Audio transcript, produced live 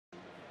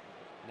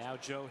Now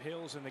Joe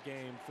Hill's in the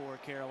game for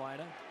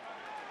Carolina.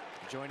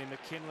 Joining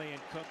McKinley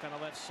and Cook on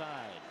the left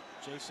side.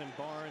 Jason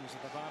Barnes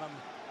at the bottom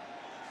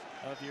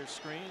of your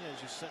screen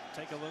as you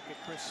take a look at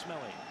Chris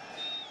Smelly.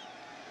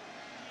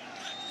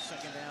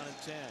 Second down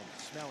and 10.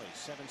 Smelly,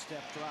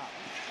 7-step drop.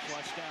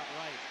 Flushed out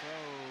right.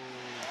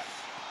 Throws.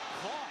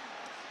 Caught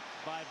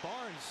by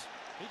Barnes.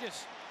 He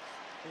just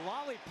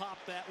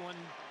lollipopped that one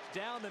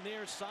down the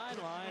near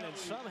sideline and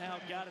somehow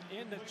got it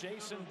into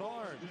Jason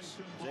Barnes.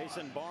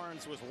 Jason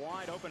Barnes was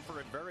wide open for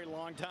a very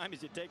long time.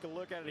 As you take a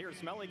look at it here,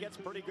 Smelly gets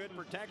pretty good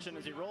protection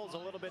as he rolls a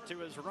little bit to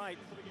his right,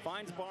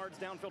 finds Barnes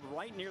downfield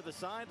right near the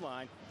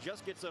sideline,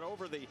 just gets it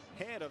over the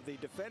head of the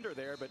defender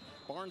there, but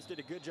Barnes did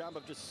a good job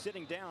of just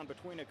sitting down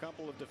between a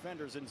couple of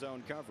defenders in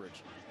zone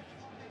coverage.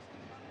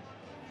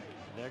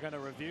 They're going to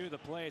review the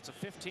play. It's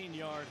a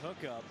 15-yard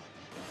hookup.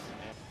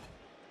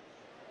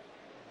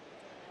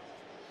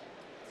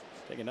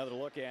 Take another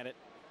look at it.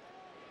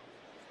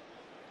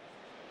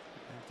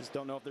 Just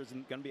don't know if there's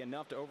going to be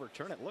enough to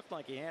overturn it. Looked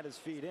like he had his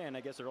feet in. I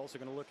guess they're also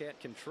going to look at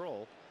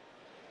control.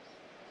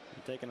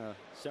 Taking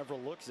several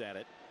looks at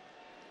it.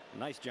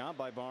 Nice job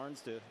by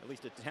Barnes to at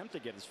least attempt to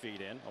get his feet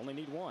in. Only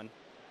need one.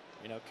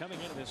 You know, coming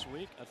into this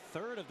week, a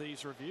third of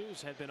these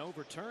reviews had been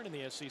overturned in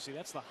the SEC.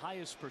 That's the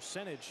highest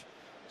percentage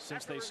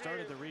since they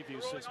started the review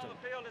system. On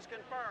the field is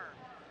confirmed.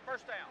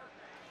 First down.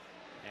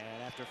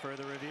 And after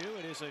further review,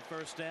 it is a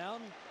first down.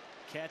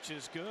 Catch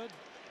is good.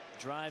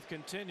 Drive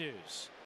continues.